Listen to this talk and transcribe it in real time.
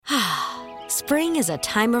Spring is a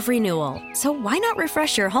time of renewal, so why not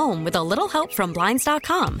refresh your home with a little help from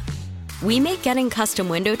Blinds.com? We make getting custom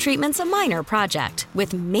window treatments a minor project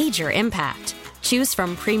with major impact. Choose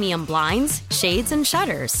from premium blinds, shades, and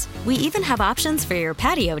shutters. We even have options for your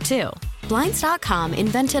patio, too. Blinds.com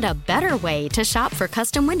invented a better way to shop for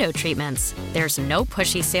custom window treatments. There's no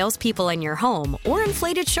pushy salespeople in your home or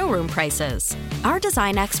inflated showroom prices. Our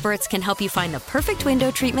design experts can help you find the perfect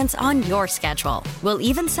window treatments on your schedule. We'll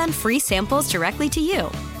even send free samples directly to you.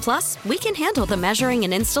 Plus, we can handle the measuring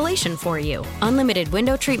and installation for you. Unlimited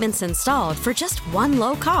window treatments installed for just one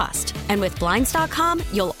low cost. And with Blinds.com,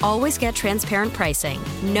 you'll always get transparent pricing.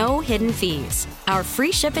 No hidden fees. Our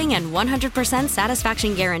free shipping and 100%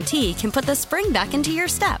 satisfaction guarantee can put the spring back into your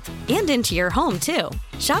step and into your home, too.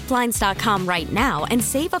 Shop Blinds.com right now and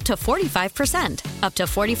save up to 45%. Up to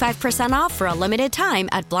 45% off for a limited time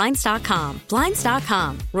at Blinds.com.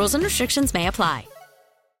 Blinds.com. Rules and restrictions may apply.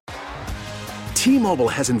 T-Mobile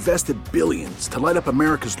has invested billions to light up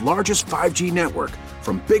America's largest 5G network,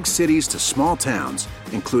 from big cities to small towns,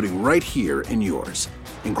 including right here in yours.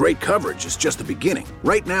 And great coverage is just the beginning.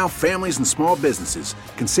 Right now, families and small businesses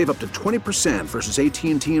can save up to 20% versus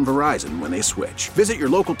AT&T and Verizon when they switch. Visit your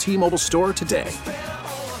local T-Mobile store today.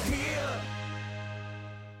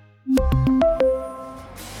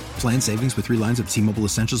 Plan savings with 3 lines of T-Mobile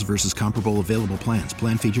Essentials versus comparable available plans.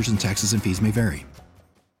 Plan features and taxes and fees may vary.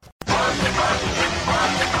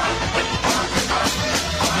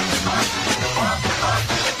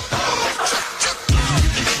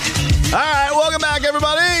 All right, welcome back,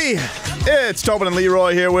 everybody. It's Tobin and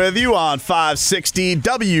Leroy here with you on 560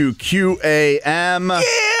 WQAM.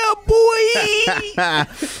 Yeah,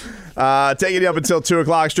 boy! Taking you up until 2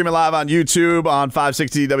 o'clock. Streaming live on YouTube on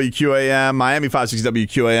 560 WQAM, Miami 560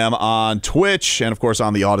 WQAM on Twitch, and, of course,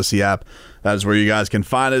 on the Odyssey app. That is where you guys can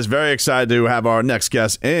find us. Very excited to have our next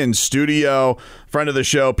guest in studio. Friend of the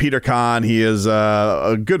show, Peter Kahn. He is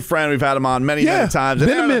a good friend. We've had him on many times.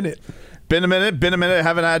 Been a minute. Been a minute.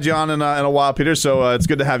 Haven't had you on in a while, Peter, so it's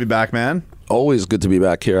good to have you back, man. Always good to be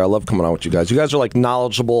back here. I love coming on with you guys. You guys are like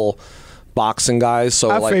knowledgeable boxing guys. So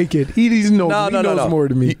I fake it. He knows more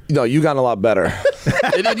than me. You got a lot better.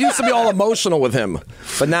 it used to be all emotional with him,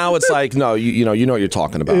 but now it's like, no, you know what you're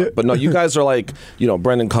talking about. Yeah. But no, you guys are like,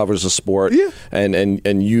 Brendan covers the sport, and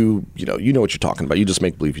you know what you're talking about. You just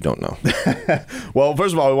make believe you don't know. Well,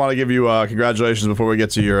 first of all, we want to give you congratulations before we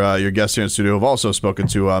get to your guests here in studio, who have also spoken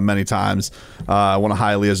to many times. One of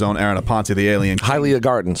Hialeah's own, Aaron Aponte, the alien. Hialeah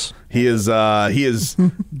Gardens. He is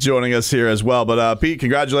joining us here as well. But Pete,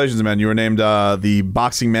 congratulations, man! You were named the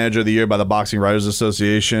Boxing Manager of the Year by the Boxing Writers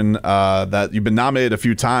Association. That you've been nominated a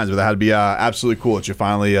few times, but that had to be absolutely cool that you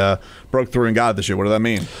finally broke through and got it this year. What does that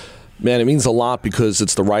mean? Man, it means a lot because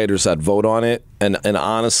it's the writers that vote on it, and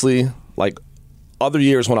honestly, like other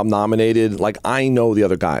years when I'm nominated, like I know the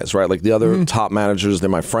other guys, right? Like the other top managers, they're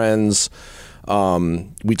my friends.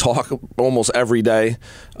 We talk almost every day.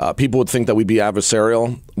 People would think that we'd be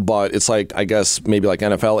adversarial, but it's like, I guess maybe like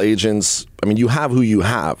NFL agents. I mean, you have who you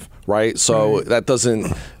have, right? So that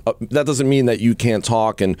doesn't mean that you can't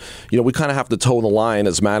talk. And we kind of have to toe the line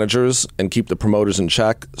as managers and keep the promoters in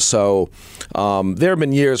check. So there have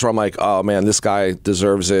been years where I'm like, oh man, this guy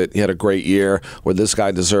deserves it. He had a great year, or this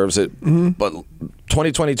guy deserves it. But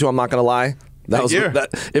 2022, I'm not going to lie.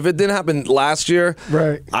 If it didn't happen last year,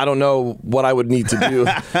 right, I don't know what I would need to do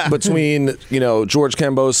between George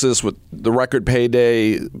Kambosos with the record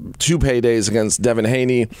payday, 2 paydays against Devin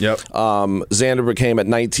Haney. Yep. Xander became at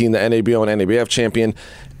 19 the NABO and NABF champion.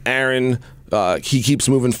 Aaron, he keeps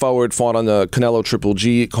moving forward. Fought on the Canelo Triple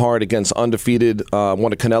G card against undefeated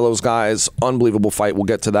one of Canelo's guys. Unbelievable fight. We'll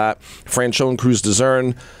get to that. Franchone Cruz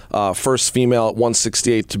Dezern, first female at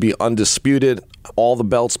 168 to be undisputed. All the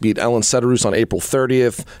belts, beat Ellen Cederroos on April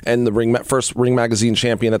 30th, and the first Ring Magazine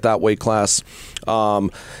champion at that weight class.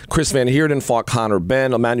 Chris Van Heerden fought Conor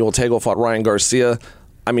Benn. Emmanuel Tego fought Ryan Garcia.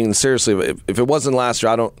 I mean, seriously, if it wasn't last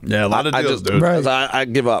year, I don't. Yeah, a lot of deals, dude. Right. I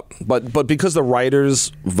give up. But because the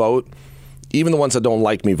writers vote, even the ones that don't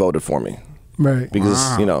like me voted for me. Right.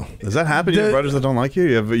 Because Does that happen? You have brothers that don't like you?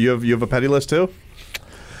 You have a petty list too?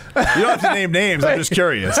 You don't have to name names. I'm just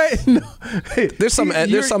curious. There's some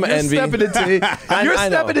envy. You're stepping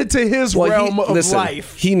into his realm of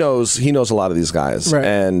life. He knows a lot of these guys, right.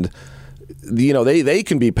 And they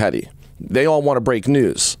can be petty. They all want to break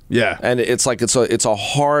news. Yeah, and it's like it's a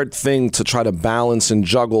hard thing to try to balance and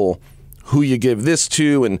juggle who you give this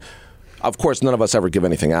to, and of course none of us ever give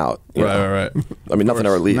anything out. Right. I mean, nothing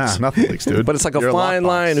ever leaks. Nah, nothing leaks, dude. But it's like a fine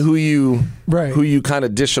line who you kind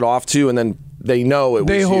of dish it off to, and then they know it.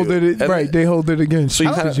 They was hold you. it right. They hold it against. So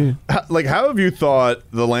you how have you thought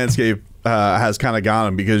the landscape has kind of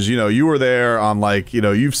gone because, you were there on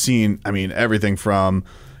you've seen, everything from,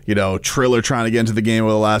 Triller trying to get into the game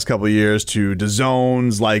over the last couple of years to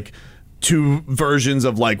DAZN's two versions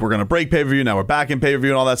of we're going to break pay-per-view, now we're back in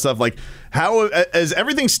pay-per-view and all that stuff. How is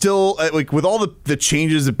everything still with all the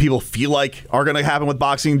changes that people feel like are going to happen with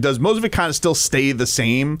boxing, does most of it kind of still stay the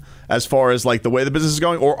same as far as the way the business is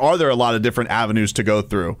going, or are there a lot of different avenues to go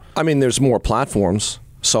through? There's more platforms.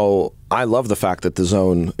 So I love the fact that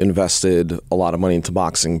DAZN invested a lot of money into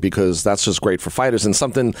boxing because that's just great for fighters. And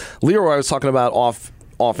something Leroy was talking about off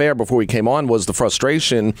air before we came on was the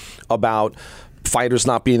frustration about fighters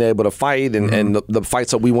not being able to fight and the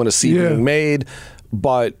fights that we want to see being made.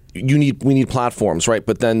 But we need platforms, right?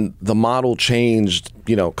 But then the model changed,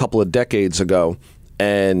 a couple of decades ago.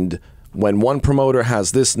 And when one promoter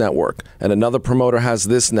has this network and another promoter has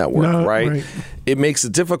this network, right? It makes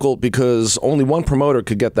it difficult because only one promoter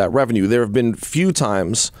could get that revenue. There have been few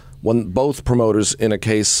times when both promoters in a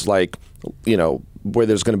case where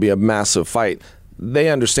there's going to be a massive fight, they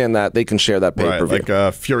understand that they can share that pay-per-view.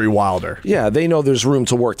 Like Fury Wilder. Yeah, they know there's room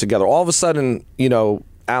to work together. All of a sudden,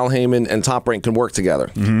 Al Heyman and Top Rank can work together.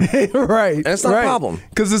 Mm-hmm. Right. And it's not a problem.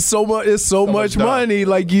 Because it's so much money.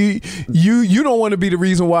 You don't want to be the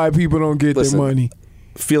reason why people don't get their money.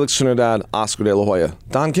 Felix Trinidad, Oscar De La Hoya.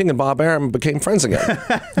 Don King and Bob Arum became friends again.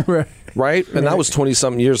 Right? And that was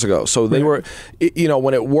 20-something years ago. So they were,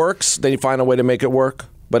 when it works, they find a way to make it work.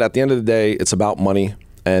 But at the end of the day, it's about money.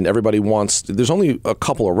 And everybody there's only a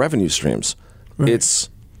couple of revenue streams. Right.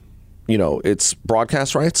 It's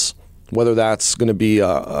broadcast rights, whether that's going to be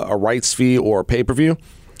a rights fee or a pay-per-view,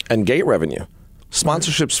 and gate revenue.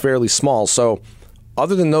 Sponsorship's fairly small. So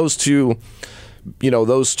other than those two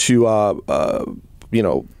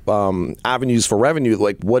avenues for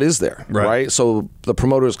revenue, what is there, right? So the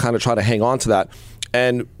promoters kind of try to hang on to that.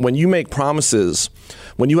 And when you make promises,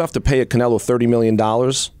 when you have to pay a Canelo $30 million,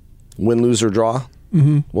 win, lose, or draw,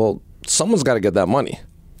 well, someone's got to get that money,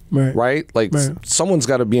 right? Someone's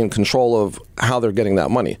got to be in control of how they're getting that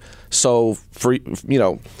money. So for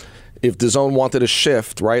if DAZN wanted a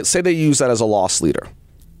shift, right? Say they use that as a loss leader,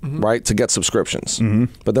 right, to get subscriptions,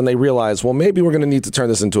 but then they realize, well, maybe we're going to need to turn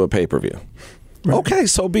this into a pay-per-view. Right. Okay,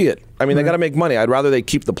 so be it. They got to make money. I'd rather they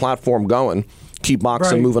keep the platform going, keep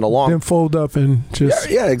boxing moving along. Then fold up and just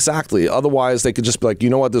yeah, exactly. Otherwise, they could just be like, you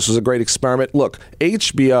know what, this was a great experiment. Look,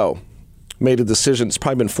 HBO made a decision. It's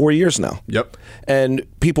probably been 4 years now. Yep. And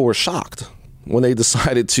people were shocked when they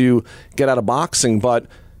decided to get out of boxing, but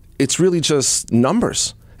it's really just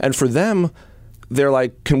numbers. And for them, they're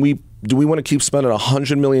like, do we want to keep spending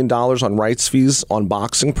 $100 million on rights fees on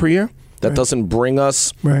boxing per year? That doesn't bring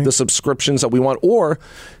us the subscriptions that we want. Or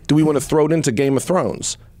do we want to throw it into Game of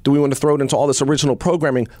Thrones? Do we want to throw it into all this original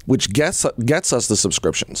programming, which gets us the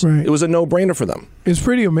subscriptions? Right. It was a no-brainer for them. It's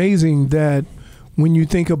pretty amazing that when you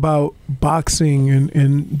think about boxing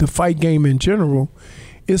and the fight game in general,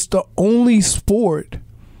 it's the only sport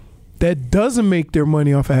that doesn't make their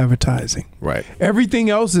money off advertising. Right. Everything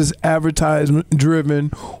else is advertisement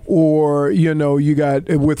driven, or you got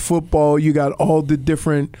with football, you got all the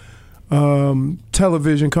different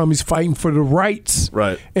television companies fighting for the rights.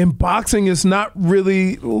 Right. And boxing is not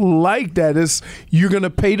really like that. It's you're going to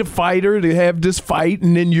pay the fighter to have this fight,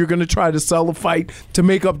 and then you're going to try to sell a fight to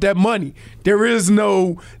make up that money. There is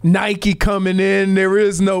no Nike coming in. There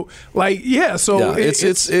is no So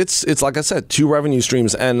it's like I said, two revenue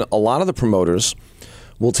streams, and a lot of the promoters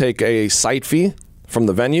will take a site fee from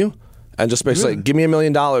the venue and just basically give me $1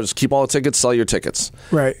 million, keep all the tickets, sell your tickets.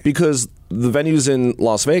 Right. Because the venues in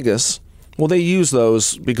Las Vegas, well, they use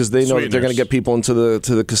those because they know that they're going to get people into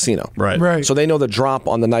the casino. Right. So they know the drop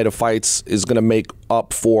on the night of fights is going to make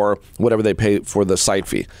up for whatever they pay for the site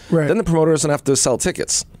fee. Right. Then the promoter doesn't have to sell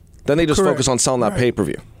tickets. Then they just focus on selling that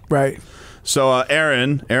pay-per-view. Right. So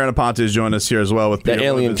Aaron Aponte is joining us here as well with Peter. The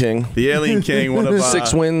Alien King. The Alien King. One of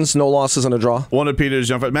 6 wins, no losses, and a draw. One of Peter's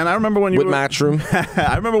young friends. Man, I remember when you were Matchroom.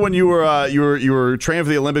 I remember when you were training for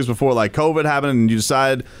the Olympics before COVID happened, and you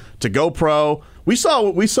decided to go pro. We saw.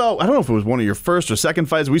 I don't know if it was one of your first or second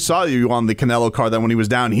fights. We saw you on the Canelo card then when he was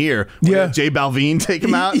down here. Jay Balvin take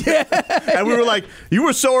him out. And we were like, you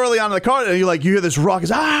were so early on in the card, and you hear this raucous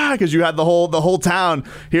because you had the whole town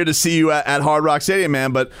here to see you at Hard Rock Stadium,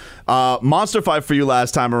 man. But monster fight for you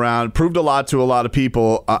last time around proved a lot to a lot of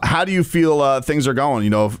people. How do you feel things are going?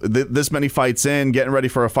 This many fights in, getting ready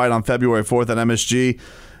for a fight on February 4th at MSG.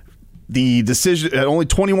 The decision at only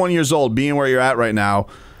 21 years old, being where you're at right now.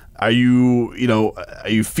 Are you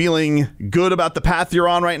feeling good about the path you're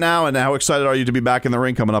on right now, and how excited are you to be back in the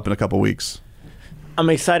ring coming up in a couple weeks?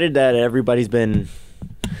 I'm excited that everybody's been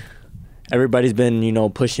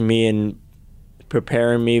pushing me and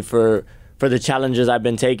preparing me for the challenges I've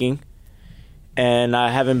been taking. And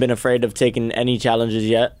I haven't been afraid of taking any challenges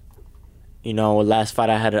yet. You know, last fight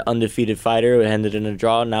I had an undefeated fighter. It ended in a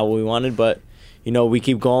draw, not what we wanted. But, you know, we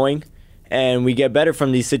keep going and we get better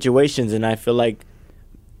from these situations. And I feel like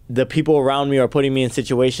the people around me are putting me in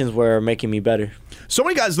situations where are making me better. So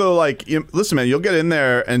many guys, though, like, listen, man, you'll get in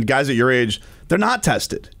there and guys at your age, they're not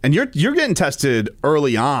tested. And you're getting tested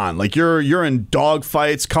early on. Like, you're in dog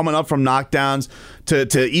fights, coming up from knockdowns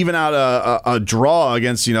to even out a draw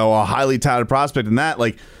against, you know, a highly touted prospect. And that,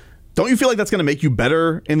 like, don't you feel like that's going to make you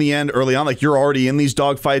better in the end early on? Like, you're already in these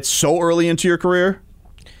dog fights so early into your career?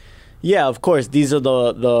 Yeah, of course. These are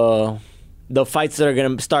the fights that are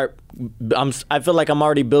going to start. I feel like I'm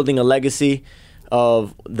already building a legacy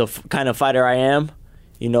of the kind of fighter I am.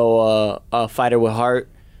 You know, a fighter with heart.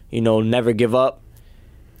 You know, never give up.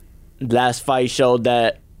 Last fight showed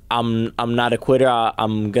that I'm not a quitter.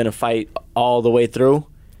 I'm gonna fight all the way through,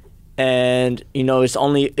 and you know, it's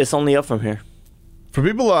only up from here. For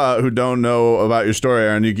people who don't know about your story,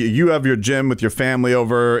 Aaron, you have your gym with your family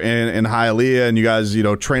over in Hialeah, and you guys, you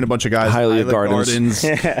know, train a bunch of guys. Hialeah Gardens.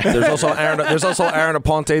 There's also Aaron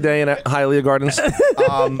Aponte Day in Hialeah Gardens.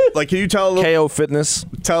 Like, can you tell a little KO Fitness?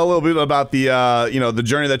 Tell a little bit about the you know, the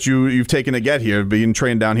journey that you've taken to get here, being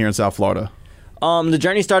trained down here in South Florida. The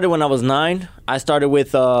journey started when I was 9. I started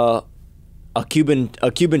with a Cuban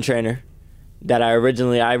trainer that I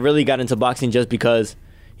really got into boxing just because,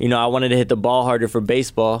 you know, I wanted to hit the ball harder for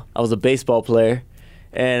baseball. I was a baseball player,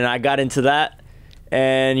 and I got into that,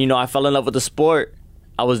 and, you know, I fell in love with the sport.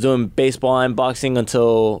 I was doing baseball and boxing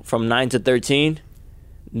until from 9 to 13.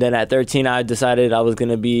 Then at 13, I decided I was going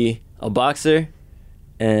to be a boxer,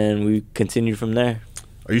 and we continued from there.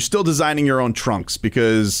 Are you still designing your own trunks?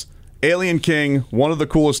 Because Alien King, one of the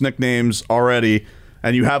coolest nicknames already,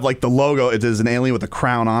 and you have, like, the logo. It is an alien with a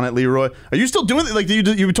crown on it, Leroy. Are you still doing it? Like,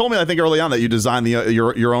 you told me, I think, early on that you design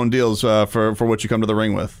your own deals for what you come to the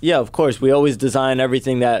ring with. Yeah, of course. We always design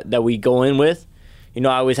everything that we go in with. You know,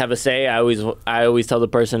 I always have a say. I always tell the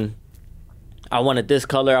person, I want it this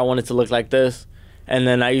color. I want it to look like this. And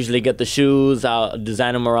then I usually get the shoes. I'll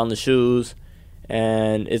design them around the shoes.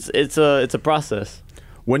 And it's a process.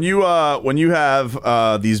 When you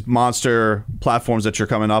have these monster platforms that you're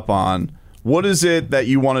coming up on, what is it that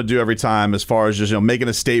you want to do every time as far as just, you know, making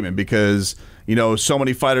a statement? Because, you know, so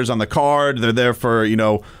many fighters on the card, they're there for, you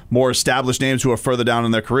know, more established names who are further down in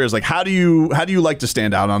their careers. Like, how do you like to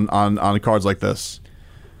stand out on cards like this?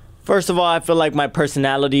 First of all, I feel like my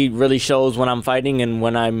personality really shows when I'm fighting and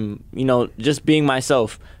when I'm, you know, just being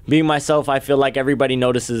myself. Being myself, I feel like everybody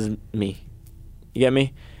notices me. You get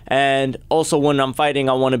me? And also when I'm fighting,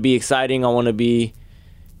 I want to be exciting. I want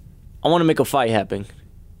to make a fight happen.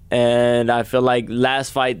 And I feel like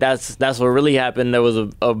last fight, that's what really happened. There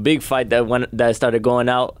was a big fight that started going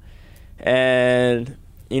out, and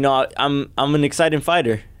you know, I'm an exciting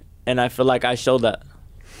fighter, and I feel like I showed that.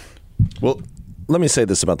 Well, let me say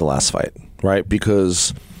this about the last fight, right?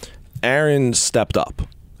 Because Aaron stepped up,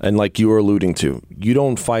 and like you were alluding to, you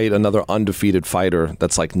don't fight another undefeated fighter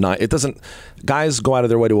that's like not. It doesn't. Guys go out of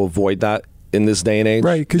their way to avoid that in this day and age,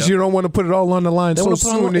 right? Because you don't want to put it all on the line so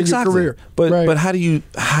soon in your career. But how do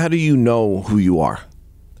you know who you are?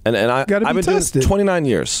 And I've been doing this 29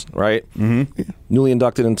 years, right? Mm-hmm. Newly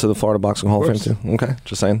inducted into the Florida Boxing Hall of Fame too. Okay,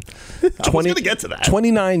 just saying. I was going to get to that.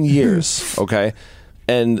 29 years, okay,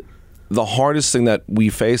 and the hardest thing that we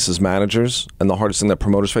face as managers, and the hardest thing that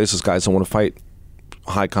promoters face, is guys don't want to fight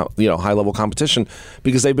high level competition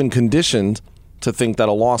because they've been conditioned to think that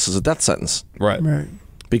a loss is a death sentence. Right.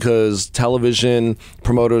 Because television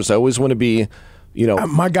promoters always want to be, you know,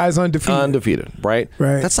 my guy's undefeated, right?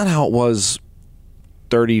 That's not how it was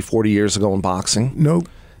 30, 40 years ago in boxing. Nope.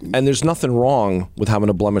 And there's nothing wrong with having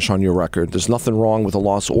a blemish on your record. There's nothing wrong with a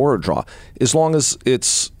loss or a draw, as long as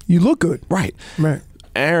you look good. Right.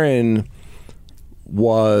 Aaron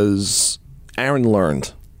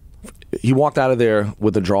learned. He walked out of there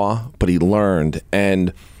with a draw, but he learned.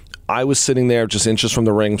 And I was sitting there just inches from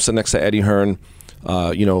the ring, sitting next to Eddie Hearn,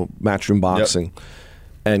 you know, Matchroom Boxing,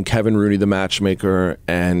 and Kevin Rooney, the matchmaker,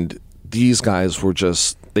 and these guys were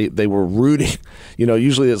just they were rooting. You know,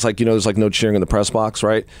 usually it's like, you know, there's like no cheering in the press box,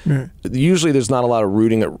 right? Usually there's not a lot of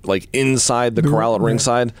rooting at, like, inside the corral at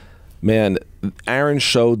ringside. Man, Aaron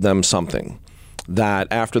showed them something that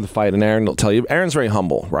after the fight, and Aaron will tell you, Aaron's very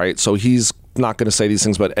humble, right? So he's not going to say these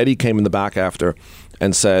things, but Eddie came in the back after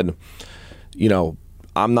and said, you know,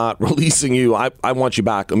 I'm not releasing you. I want you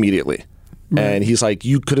back immediately. And he's like,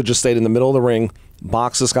 you could have just stayed in the middle of the ring,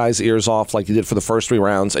 boxed this guy's ears off like you did for the first 3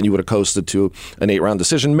 rounds, and you would have coasted to an 8-round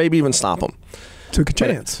decision, maybe even stop him. Took a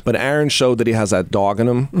chance. But Aaron showed that he has that dog in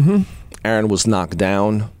him. Mm-hmm. Aaron was knocked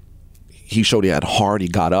down. He showed he had heart. He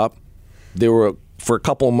got up. For a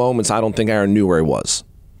couple of moments, I don't think Aaron knew where he was,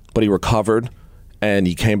 but he recovered and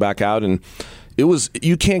he came back out. And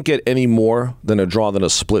you can't get any more than a draw than a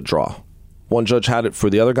split draw. One judge had it for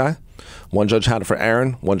the other guy. One judge had it for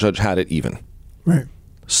Aaron. One judge had it even. Right.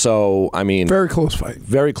 So, I mean... Very close fight.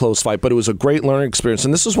 Very close fight, but it was a great learning experience.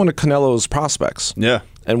 And this is one of Canelo's prospects. Yeah.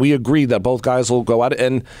 And we agreed that both guys will go at it.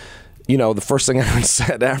 And, the first thing Aaron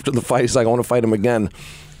said after the fight, he's like, I want to fight him again.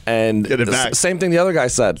 And Get it back. Same thing the other guy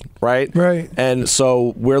said, right? Right. And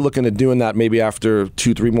so we're looking at doing that maybe after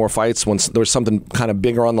 2-3 more fights, once there's something kind of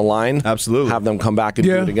bigger on the line. Absolutely. Have them come back and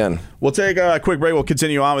do it again. We'll take a quick break. We'll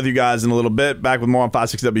continue on with you guys in a little bit. Back with more on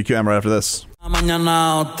 560 WQAM right after this. All right,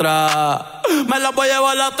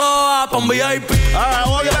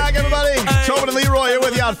 welcome back, everybody. Tobin and Leroy here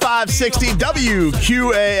with you on 560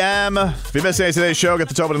 WQAM. If you missed any of today's show, get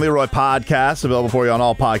the Tobin and Leroy podcast available for you on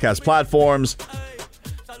all podcast platforms.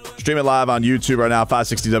 Stream it live on YouTube right now.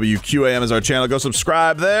 560 WQAM is our channel. Go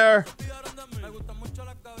subscribe there.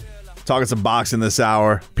 Talking some boxing this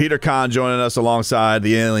hour. Peter Kahn joining us alongside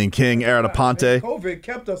the Alien King, Aaron Aponte. COVID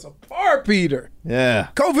kept us apart, Peter. Yeah.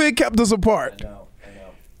 COVID kept us apart. I know.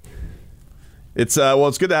 It's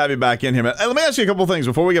it's good to have you back in here, man. Let me ask you a couple things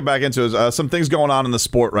before we get back into it. Some things going on in the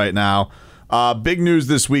sport right now. Big news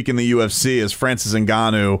this week in the UFC is Francis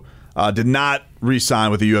Ngannou did not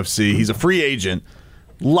re-sign with the UFC. He's a free agent.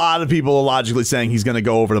 A lot of people are logically saying he's going to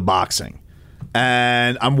go over to boxing.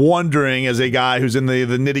 And I'm wondering, as a guy who's in the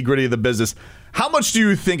nitty-gritty of the business, how much do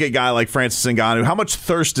you think a guy like Francis Ngannou, how much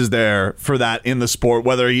thirst is there for that in the sport,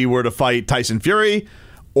 whether he were to fight Tyson Fury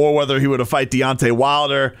or whether he were to fight Deontay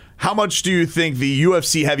Wilder? How much do you think the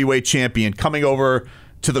UFC heavyweight champion coming over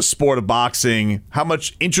to the sport of boxing, how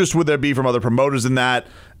much interest would there be from other promoters in that,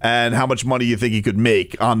 and how much money you think he could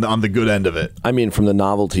make on the good end of it? I mean, from the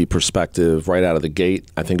novelty perspective, right out of the gate,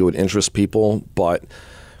 I think it would interest people. But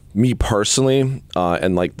me personally,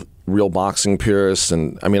 and like real boxing purists,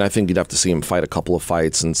 and I mean, I think you'd have to see him fight a couple of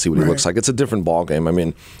fights and see what he looks like. It's a different ballgame. I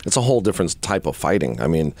mean, it's a whole different type of fighting. I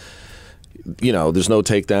mean, there's no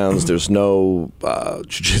takedowns, there's no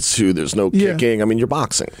jiu-jitsu, there's no kicking. I mean, you're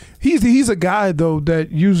boxing. He's a guy, though, that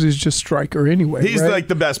uses just striker anyway. He's like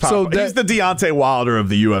the best power. He's the Deontay Wilder of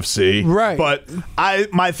the UFC. Right. But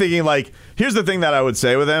my thinking, like, here's the thing that I would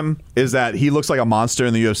say with him is that he looks like a monster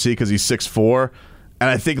in the UFC because he's 6'4". And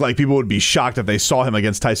I think like people would be shocked if they saw him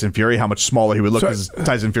against Tyson Fury, how much smaller he would look, because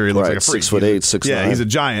Tyson Fury looks like a freak. 6'8", 6'9". Yeah, he's a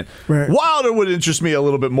giant. Right. Wilder would interest me a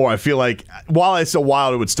little bit more. I feel like while I still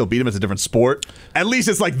Wilder would still beat him, it's a different sport. At least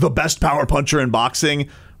it's like the best power puncher in boxing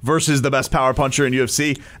versus the best power puncher in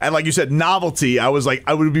UFC. And like you said, novelty, I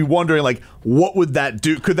would be wondering, like, what would that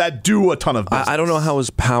do? Could that do a ton of business? I don't know how his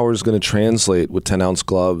power is going to translate with 10-ounce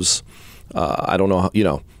gloves. I don't know how,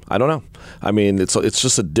 I don't know. I mean, it's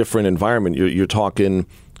just a different environment. You're talking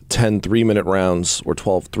 10 3-minute rounds or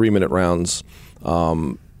 12 3-minute rounds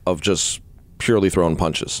of just purely throwing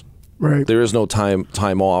punches. Right. There is no time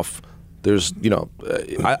off. There's,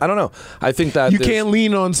 I don't know. I think that you can't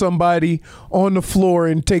lean on somebody on the floor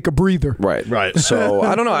and take a breather. Right. So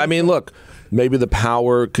I don't know. I mean, look, maybe the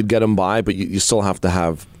power could get him by, but you still have to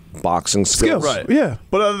have boxing skills. Right. Yeah.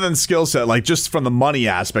 But other than skill set, like just from the money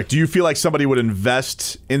aspect, do you feel like somebody would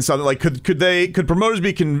invest in something? Like could promoters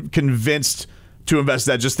be convinced to invest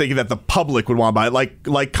in that, just thinking that the public would want to buy it,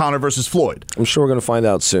 like Conor versus Floyd? I'm sure we're going to find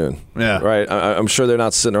out soon. Yeah. Right. I'm sure they're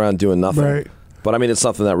not sitting around doing nothing. Right. But I mean, it's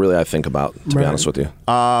something that really I think about, to be honest with you.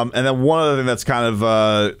 And then one other thing that's kind of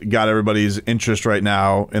got everybody's interest right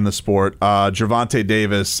now in the sport, Gervonta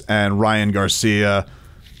Davis and Ryan Garcia.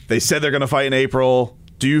 They said they're going to fight in April.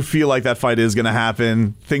 Do you feel like that fight is going to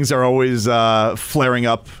happen? Things are always flaring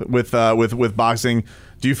up with boxing.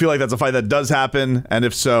 Do you feel like that's a fight that does happen? And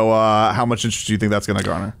if so, how much interest do you think that's going to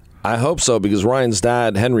garner? I hope so, because Ryan's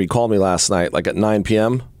dad, Henry, called me last night, like at 9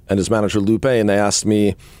 p.m., and his manager, Lupe, and they asked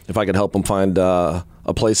me if I could help them find a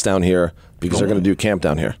place down here, because they're going to do camp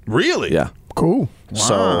down here. Really? Yeah. Cool. Wow.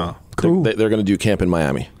 So Cool. they're going to do camp in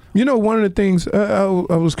Miami. One of the things, I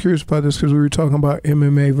was curious about this because we were talking about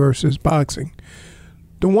MMA versus boxing.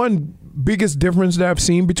 The one biggest difference that I've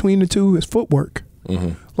seen between the two is footwork.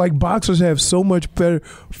 Mm-hmm. Like boxers have so much better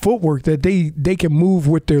footwork that they can move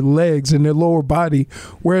with their legs and their lower body,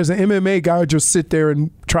 whereas an MMA guy would just sit there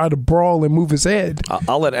and try to brawl and move his head.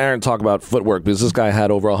 I'll let Aaron talk about footwork, because this guy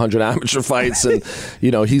had over 100 amateur fights, and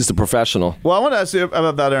he's the professional. Well, I want to ask you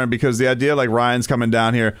about that, Aaron, because the idea like Ryan's coming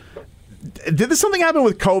down here, did something happen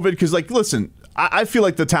with COVID? Because listen, I feel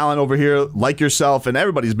like the talent over here, like yourself and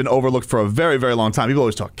everybody's been overlooked for a very, very long time. People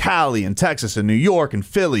always talk Cali and Texas and New York and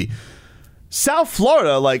Philly. South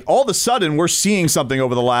Florida, like all of a sudden, we're seeing something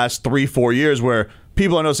over the last 3-4 years where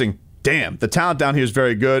people are noticing, damn, the talent down here is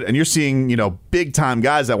very good, and you're seeing, big time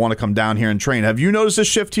guys that want to come down here and train. Have you noticed a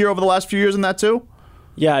shift here over the last few years in that too?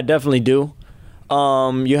 Yeah, I definitely do.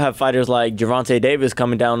 You have fighters like Gervonta Davis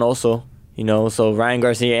coming down also. So Ryan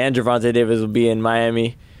Garcia and Gervonta Davis will be in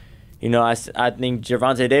Miami. I think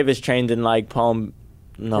Gervonta Davis trained in like Coral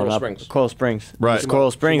Springs. Right.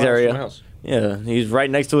 Coral Springs area. Yeah, he's right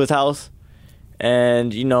next to his house.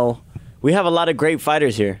 And, we have a lot of great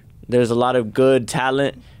fighters here. There's a lot of good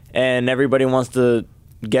talent, and everybody wants to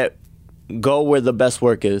go where the best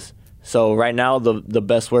work is. So right now, the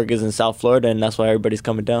best work is in South Florida, and that's why everybody's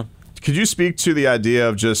coming down. Could you speak to the idea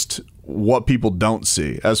of just what people don't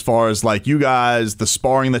see as far as like you guys, the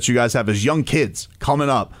sparring that you guys have as young kids coming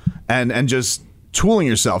up and just tooling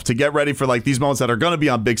yourself to get ready for like these moments that are going to be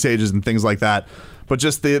on big stages and things like that, but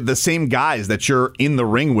just the same guys that you're in the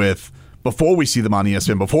ring with before we see them on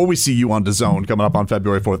ESPN, before we see you on DAZN coming up on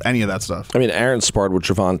February 4th, any of that stuff? I mean, Aaron sparred with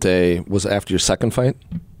Gervonta. Was it after your second fight?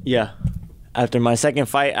 Yeah. After my second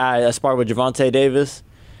fight, I sparred with Gervonta Davis.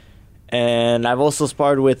 And I've also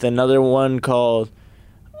sparred with another one called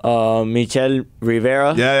Michel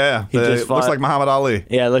Rivera. Yeah. He just looks like Muhammad Ali.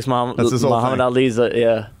 Yeah, it looks That's his whole Muhammad thing. Ali's.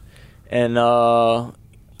 Yeah. And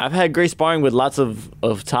I've had great sparring with lots of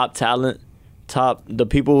top talent. The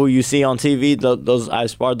people who you see on TV, those I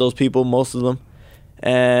sparred those people, most of them,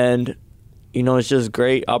 and it's just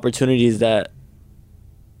great opportunities that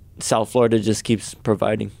South Florida just keeps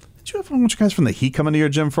providing. Did you have a bunch of guys from the Heat come into your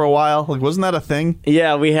gym for a while? Like, wasn't that a thing?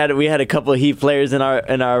 Yeah, we had a couple of Heat players in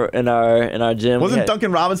our gym. Wasn't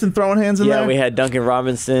Duncan Robinson throwing hands in there? Yeah, we had Duncan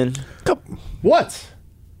Robinson. What?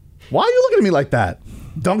 Why are you looking at me like that?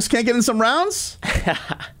 Dunks can't get in some rounds?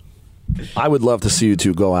 I would love to see you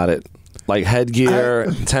two go at it. Like headgear,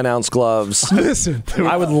 10-ounce gloves. Listen,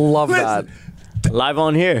 I would love that. Live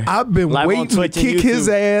on here. I've been Live on waiting to Twitch and kick his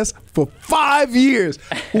YouTube. ass for 5 years.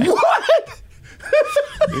 What?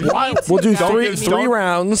 We'll do three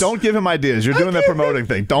rounds. Don't give him ideas. You're doing the promoting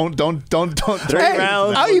thing. Don't. 3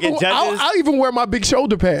 rounds. I'll we'll even, get judges. I'll even wear my big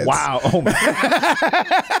shoulder pads. Wow. Oh man.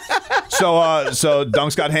 So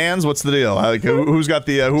Dunk's got hands. What's the deal? Like, who's got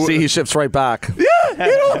the? Who? See, he ships right back.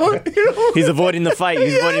 He's avoiding the fight.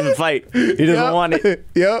 He doesn't want it.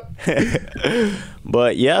 Yep.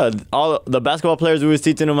 But yeah, all the basketball players, we was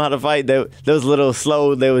teaching them how to fight. They was a little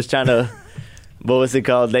slow. They was trying to. What was it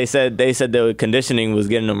called? They said the conditioning was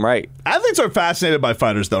getting them right. Athletes are fascinated by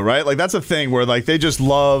fighters, though, right? Like that's a thing where like they just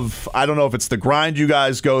love. I don't know if it's the grind you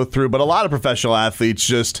guys go through, but a lot of professional athletes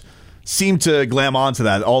just seem to glam onto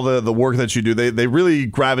that. All the work that you do, they really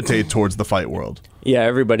gravitate towards the fight world. Yeah,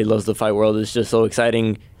 everybody loves the fight world. It's just so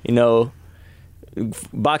exciting.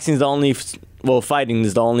 Boxing's the only. Well, fighting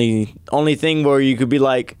is the only thing where you could be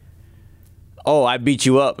like, "Oh, I beat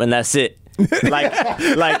you up," and that's it. like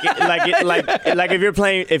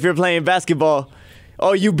if you're playing basketball,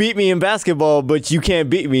 oh, you beat me in basketball, but you can't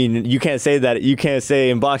beat me. You can't say that. You can't say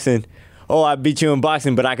in boxing, oh, I beat you in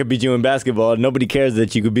boxing, but I could beat you in basketball. Nobody cares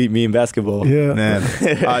that you could beat me in basketball. Yeah, man.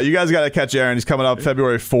 You guys got to catch Aaron. He's coming up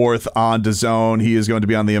February 4th on DAZN. He is going to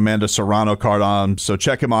be on the Amanda Serrano card so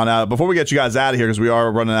check him on out. Before we get you guys out of here, because we are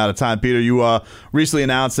running out of time, Peter, you recently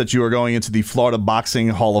announced that you are going into the Florida Boxing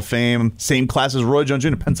Hall of Fame, same class as Roy Jones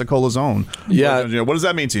Jr., Pensacola's own. Yeah. What does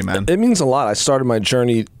that mean to you, man? It means a lot. I started my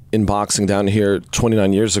journey in boxing down here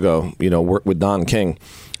 29 years ago. Worked with Don King,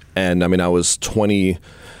 and I mean I was 20.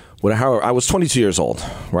 I was 22 years old,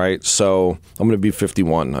 right? So I'm going to be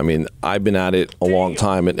 51. I mean, I've been at it a long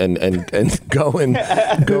time, and going.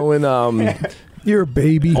 You're a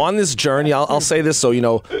baby. On this journey, I'll say this. So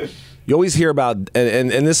you always hear about,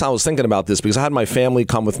 and this I was thinking about this because I had my family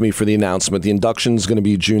come with me for the announcement. The induction is going to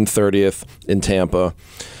be June 30th in Tampa,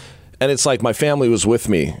 and it's like my family was with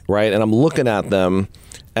me, right? And I'm looking at them,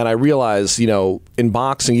 and I realize, in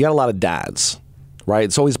boxing, you got a lot of dads. Right,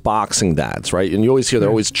 it's always boxing dads, right? And you always hear they're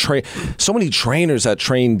always so many trainers that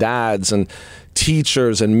train dads and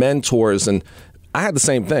teachers and mentors, and I had the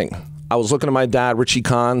same thing. I was looking at my dad, Richie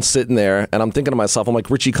Kahn, sitting there, and I'm thinking to myself, I'm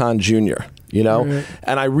like Richie Kahn Jr.,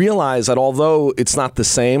 And I realized that although it's not the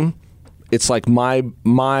same, it's like my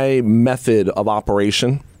method of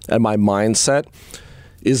operation and my mindset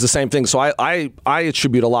is the same thing. So I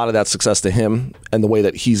attribute a lot of that success to him and the way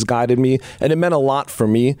that he's guided me, and it meant a lot for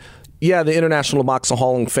me. Yeah, the International Boxing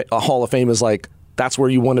Hall of Fame is like, that's where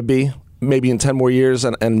you want to be, maybe in 10 more years,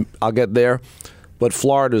 and I'll get there. But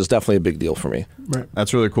Florida is definitely a big deal for me. Right.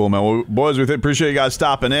 That's really cool, man. Well, boys, we appreciate you guys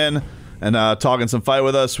stopping in and talking some fight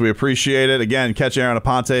with us. We appreciate it. Again, catch Aaron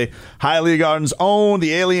Aponte, Hialeah Gardens' own,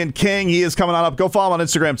 the Alien King. He is coming on up. Go follow him on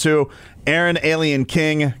Instagram, too, Aaron Alien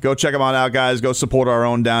King. Go check him out, guys. Go support our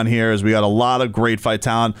own down here, as we got a lot of great fight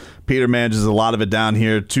talent. Peter manages a lot of it down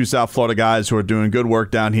here. 2 South Florida guys who are doing good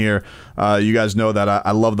work down here. You guys know that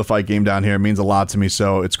I love the fight game down here. It means a lot to me,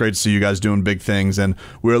 so it's great to see you guys doing big things, and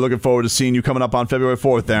we're looking forward to seeing you coming up on February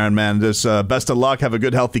 4th, Aaron, man. Just best of luck. Have a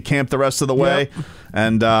good, healthy camp the rest of the way,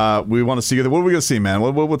 and we want to see you. What are we going to see, man?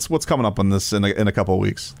 What's coming up on this in a couple of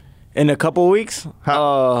weeks? In a couple of weeks? What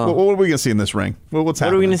are we going to see in this ring? What's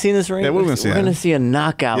happening? What are we going to see in this ring? Yeah, what are we going to see? We're going to see a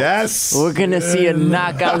knockout. Yes. We're going to see a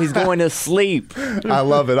knockout. He's going to sleep. I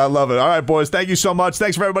love it. All right, boys. Thank you so much.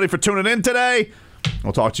 Thanks for everybody for tuning in today.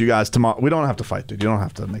 We'll talk to you guys tomorrow. We don't have to fight, dude. You don't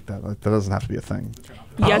have to make that. That doesn't have to be a thing.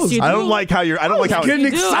 Yes, you do. I don't like how you're. I don't like how getting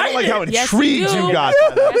excited. I don't like how Yes, intrigued you you got.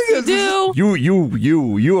 Yes, you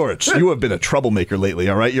do. You have been a troublemaker lately.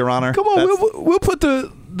 All right, Your Honor. Come on, we'll put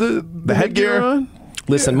the headgear on.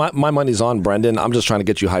 Listen, my money's on Brendan. I'm just trying to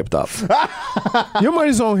get you hyped up. Your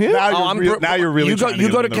money's on him. Now you're really.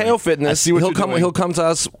 You go to KO Fitness. He'll come to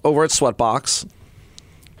us over at Sweatbox.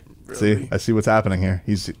 See, I see what's happening here.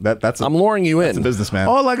 I'm luring you in. That's a businessman.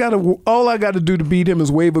 All I gotta do to beat him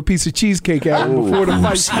is wave a piece of cheesecake at him before the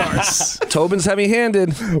fight starts. Tobin's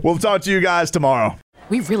heavy-handed. We'll talk to you guys tomorrow.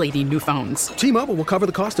 We really need new phones. T-Mobile will cover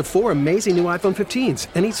the cost of 4 amazing new iPhone 15s,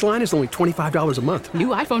 and each line is only $25 a month. New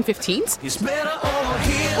iPhone 15s? It's better over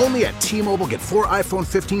here. Only at T-Mobile, get 4 iPhone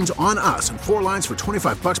 15s on us and 4 lines for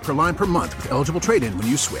 $25 per line per month with eligible trade-in when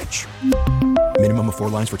you switch. Minimum of 4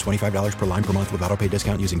 lines for $25 per line per month with autopay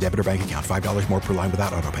discount using debit or bank account. $5 more per line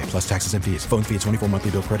without autopay, plus taxes and fees. Phone fee at 24 monthly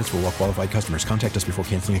bill credits for well-qualified customers. Contact us before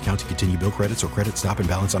canceling account to continue bill credits or credit stop and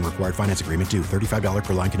balance on required finance agreement due. $35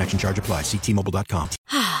 per line connection charge applies. See T-Mobile.com.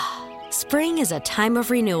 Spring is a time of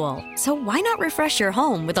renewal, so why not refresh your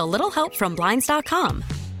home with a little help from Blinds.com?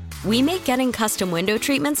 We make getting custom window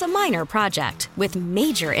treatments a minor project with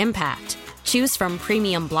major impact. Choose from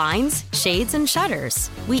premium blinds, shades, and shutters.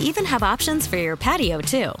 We even have options for your patio,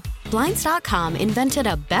 too. Blinds.com invented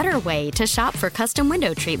a better way to shop for custom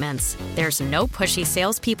window treatments. There's no pushy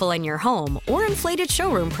salespeople in your home or inflated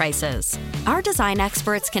showroom prices. Our design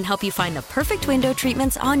experts can help you find the perfect window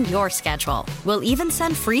treatments on your schedule. We'll even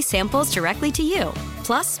send free samples directly to you.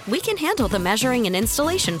 Plus, we can handle the measuring and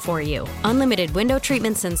installation for you. Unlimited window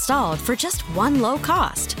treatments installed for just one low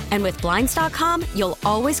cost. And with Blinds.com, you'll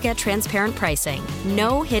always get transparent pricing.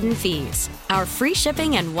 No hidden fees. Our free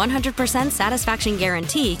shipping and 100% satisfaction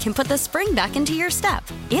guarantee can put the spring back into your step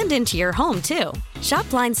and into your home, too. Shop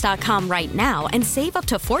Blinds.com right now and save up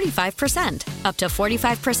to 45%. Up to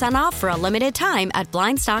 45% off for a limited time at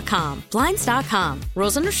Blinds.com. Blinds.com.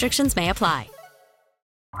 Rules and restrictions may apply.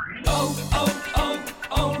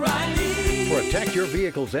 O'Reilly. Protect your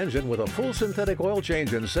vehicle's engine with a full synthetic oil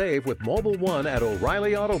change and save with Mobil 1 at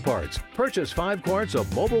O'Reilly Auto Parts. Purchase 5 quarts of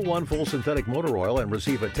Mobil 1 full synthetic motor oil and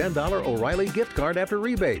receive a $10 O'Reilly gift card after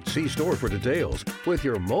rebate. See store for details. With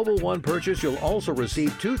your Mobil 1 purchase, you'll also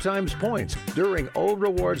receive 2 times points during O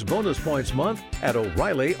Rewards Bonus Points Month at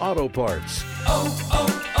O'Reilly Auto Parts.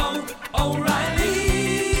 O'Reilly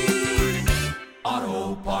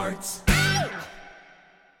Auto Parts.